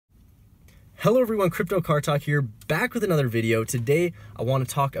Hello everyone, Crypto Car Talk here, back with another video. Today I want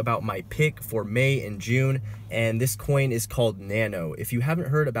to talk about my pick for May and June, and this coin is called Nano. If you haven't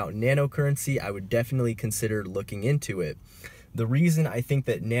heard about Nano currency, I would definitely consider looking into it. The reason I think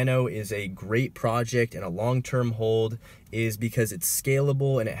that Nano is a great project and a long-term hold is because it's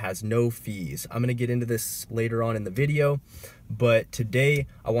scalable and it has no fees. I'm going to get into this later on in the video, but today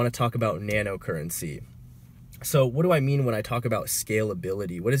I want to talk about Nano currency. So what do I mean when I talk about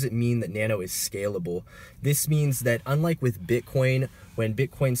scalability? What does it mean that Nano is scalable? This means that unlike with Bitcoin, when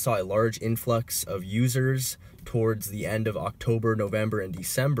Bitcoin saw a large influx of users towards the end of October, November, and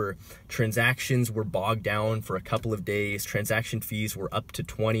December, transactions were bogged down for a couple of days. Transaction fees were up to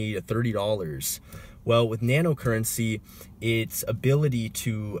 $20 to $30. Well, with Nano currency, its ability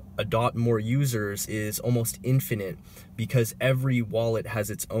to adopt more users is almost infinite because every wallet has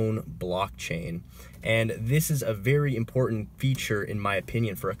its own blockchain. And this is a very important feature, in my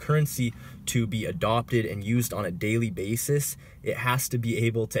opinion. For a currency to be adopted and used on a daily basis, it has to be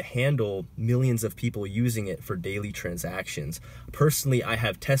able to handle millions of people using it for daily transactions. Personally, I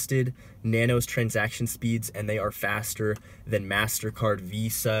have tested Nano's transaction speeds and they are faster than MasterCard,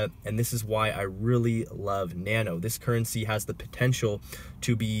 Visa, and this is why I really love Nano. This currency has the potential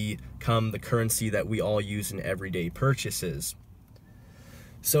to become the currency that we all use in everyday purchases.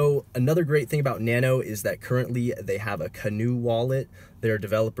 So another great thing about Nano is that currently they have a Canoe wallet their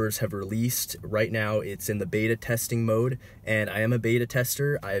developers have released. Right now it's in the beta testing mode, and I am a beta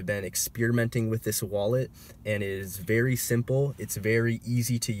tester. I have been experimenting with this wallet and it is very simple. It's very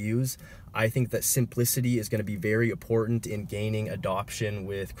easy to use. I think that simplicity is going to be very important in gaining adoption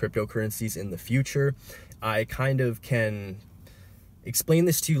with cryptocurrencies in the future. I kind of can explain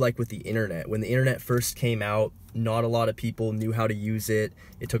this to you like with the internet. When the internet first came out, not a lot of people knew how to use it.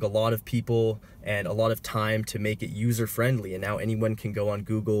 It took a lot of people and a lot of time to make it user-friendly, and now anyone can go on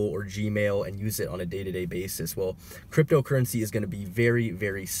Google or Gmail and use it on a day-to-day basis. Well, cryptocurrency is going to be very,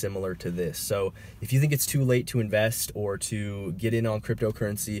 very similar to this. So if you think it's too late to invest or to get in on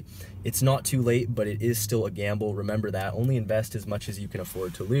cryptocurrency, it's not too late, but it is still a gamble. Remember that. Only invest as much as you can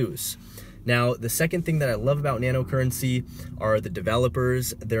afford to lose. Now, the second thing that I love about Nano currency are the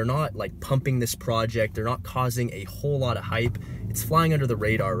developers. They're not like pumping this project. They're not causing a whole lot of hype. It's flying under the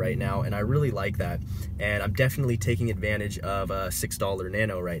radar right now, and I really like that. And I'm definitely taking advantage of a $6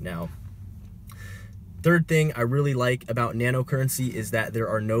 Nano right now. Third thing I really like about Nano currency is that there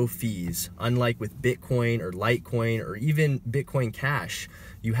are no fees. Unlike with Bitcoin or Litecoin or even Bitcoin Cash,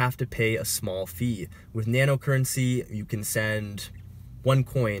 you have to pay a small fee. With Nano currency, you can send one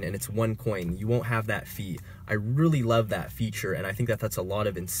coin and it's one coin. You won't have that fee. I really love that feature, and I think that that's a lot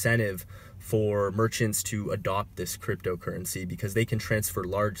of incentive for merchants to adopt this cryptocurrency because they can transfer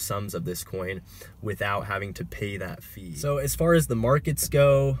large sums of this coin without having to pay that fee. So as far as the markets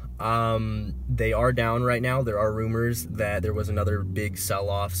go, they are down right now. There are rumors that there was another big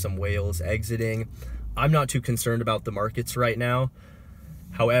sell-off, some whales exiting. I'm not too concerned about the markets right now.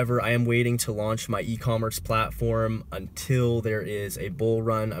 However, I am waiting to launch my e-commerce platform until there is a bull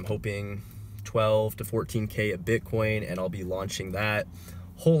run. I'm hoping 12 to 14K at Bitcoin, and I'll be launching that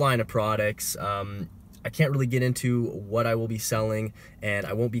whole line of products. I can't really get into what I will be selling, and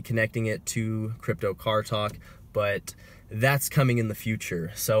I won't be connecting it to Crypto Car Talk, but that's coming in the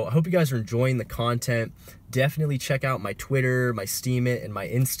future. So I hope you guys are enjoying the content. Definitely check out my Twitter, my Steemit, and my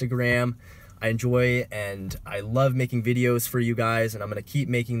Instagram. I enjoy and I love making videos for you guys, and I'm going to keep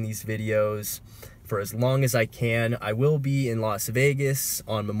making these videos for as long as I can. I will be in Las Vegas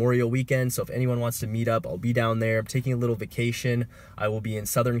on Memorial Weekend, so if anyone wants to meet up, I'll be down there. I'm taking a little vacation. I will be in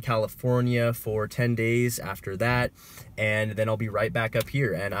Southern California for 10 days after that, and then I'll be right back up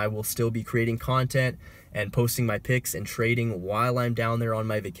here, and I will still be creating content and posting my picks and trading while I'm down there on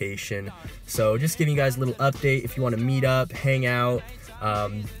my vacation. So just giving you guys a little update. If you want to meet up, hang out,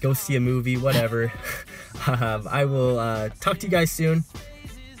 go see a movie, whatever. I will talk to you guys soon.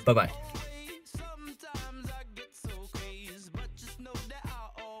 Bye-bye.